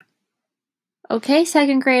Okay,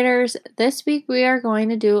 second graders, this week we are going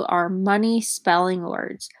to do our money spelling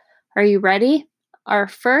words. Are you ready? Our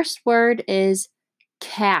first word is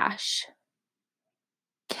cash.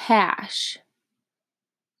 Cash.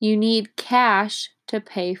 You need cash to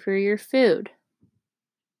pay for your food.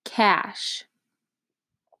 Cash.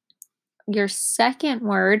 Your second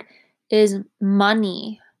word is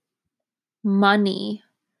money. Money.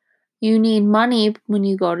 You need money when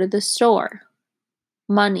you go to the store.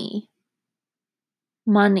 Money.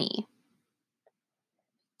 Money.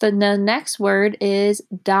 Then the next word is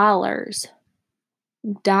dollars.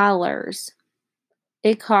 Dollars.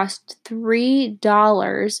 It costs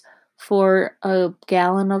 $3 for a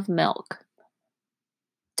gallon of milk.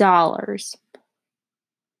 Dollars.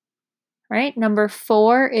 Right? Number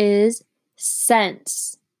 4 is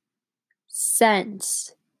cents.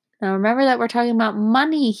 Cents. Now remember that we're talking about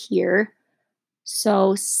money here.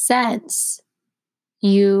 So cents.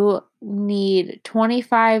 You need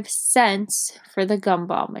 25 cents for the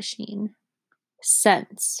gumball machine.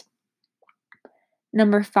 Cents.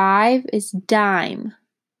 Number 5 is dime.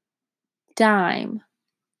 Dime.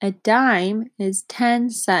 A dime is 10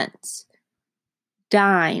 cents.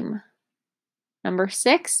 Dime. Number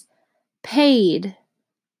 6, paid.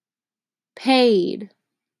 Paid.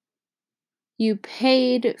 You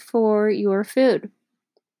paid for your food.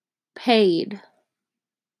 Paid.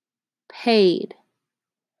 Paid.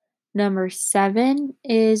 Number 7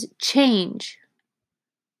 is change.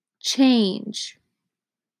 Change.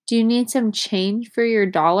 Do you need some change for your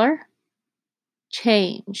dollar?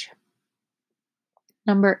 Change.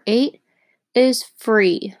 Number 8 is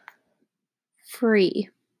free. Free.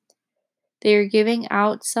 They are giving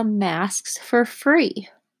out some masks for free.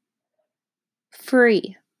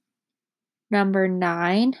 Free. Number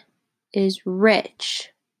 9 is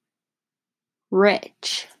rich.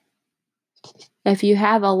 Rich. If you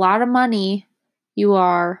have a lot of money, you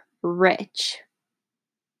are rich.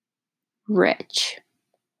 Rich.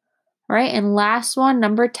 All right, and last one,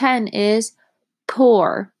 number 10 is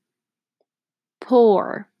poor.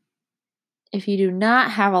 Poor. If you do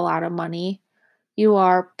not have a lot of money, you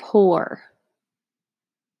are poor.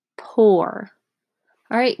 Poor.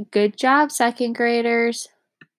 All right, good job, second graders.